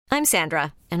I'm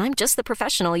Sandra, and I'm just the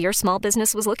professional your small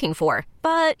business was looking for.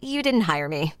 But you didn't hire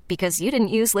me because you didn't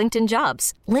use LinkedIn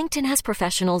Jobs. LinkedIn has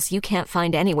professionals you can't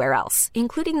find anywhere else,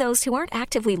 including those who aren't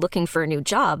actively looking for a new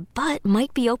job, but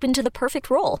might be open to the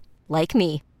perfect role, like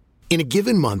me. In a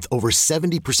given month, over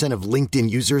 70% of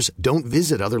LinkedIn users don't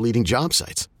visit other leading job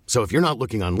sites. So if you're not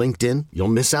looking on LinkedIn, you'll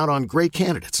miss out on great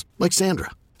candidates like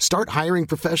Sandra. Start hiring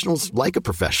professionals like a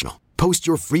professional. Post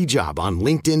your free job on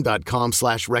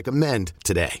linkedin.com/recommend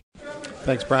today.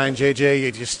 Thanks, Brian. JJ,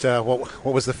 you just what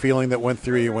was the feeling that went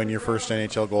through you when your first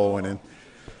NHL goal went in?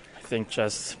 I think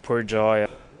just pure joy.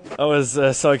 I was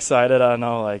so excited, I don't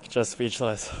know, like just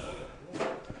speechless.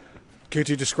 Could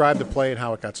you describe the play and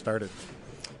how it got started?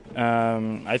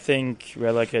 I think we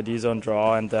had like a D-zone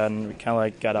draw, and then we kind of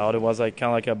like got out. It was like kind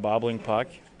of like a bobbling puck,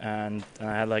 and I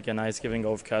had like a nice giving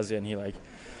go of Kazi, and he like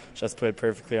just put it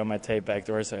perfectly on my tape back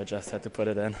door, so I just had to put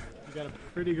it in. You got a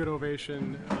pretty good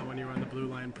ovation when you were on the blue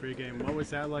line pregame. What was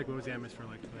that like? What was the atmosphere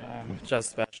like today?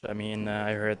 Just special. I mean,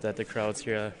 I heard that the crowds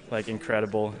here are like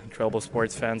incredible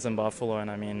sports fans in Buffalo,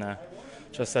 and I mean,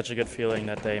 just such a good feeling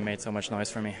that they made so much noise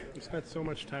for me. You spent so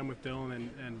much time with Dylan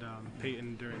and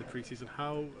Peyton during the preseason.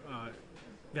 How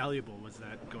valuable was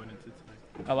that going into tonight?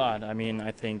 A lot. I mean,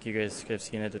 I think you guys could have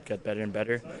seen it get better and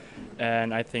better,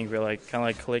 and I think we're like kind of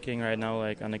like clicking right now,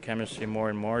 like on the chemistry more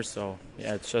and more. So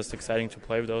yeah, it's just exciting to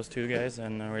play with those two guys,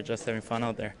 and we're just having fun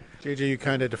out there. JJ, you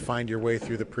kind of defined your way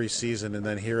through the preseason, and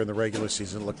then here in the regular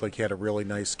season, it looked like you had a really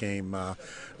nice game.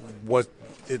 What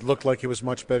it looked like it was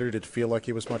much better? Did it feel like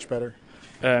it was much better?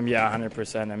 Yeah,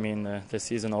 100%. I mean, the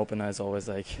season opener is always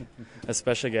like a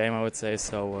special game, I would say.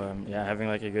 So, yeah, having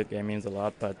like a good game means a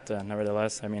lot. But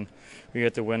nevertheless, I mean, we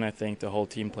get the win. I think the whole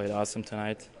team played awesome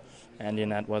tonight. Andy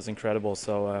and Nat was incredible.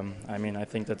 So, I mean, I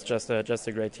think that's just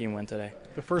a great team win today.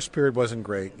 The first period wasn't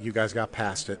great. You guys got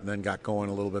past it and then got going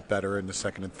a little bit better in the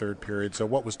second and third period. So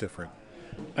what was different?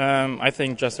 I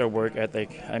think just our work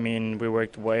ethic. I mean, we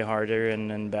worked way harder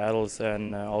in battles,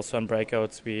 and also on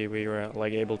breakouts we were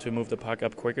like able to move the puck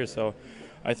up quicker. So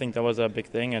I think that was a big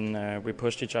thing, and we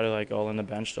pushed each other like all on the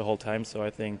bench the whole time. So I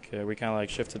think we kind of like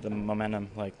shifted the momentum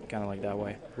like kind of like that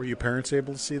way. Were your parents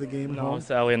able to see the game? No,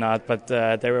 sadly not. But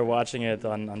they were watching it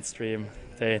on stream.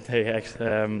 They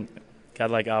actually got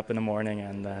like up in the morning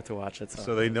and to watch it.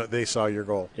 So they saw your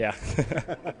goal. Yeah.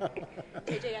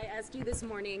 JJ, I asked you this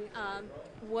morning,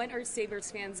 what are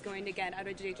Sabres fans going to get out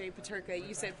of JJ Peterka?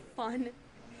 You said fun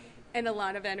and a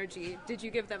lot of energy. Did you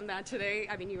give them that today?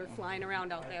 I mean, you were flying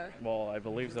around out there. Well, I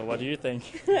believe so. What do you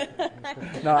think?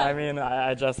 No, I mean,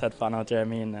 I just had fun out there. I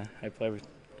mean, I play with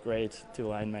great two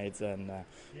line mates, and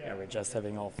yeah, we're just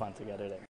having all fun together there.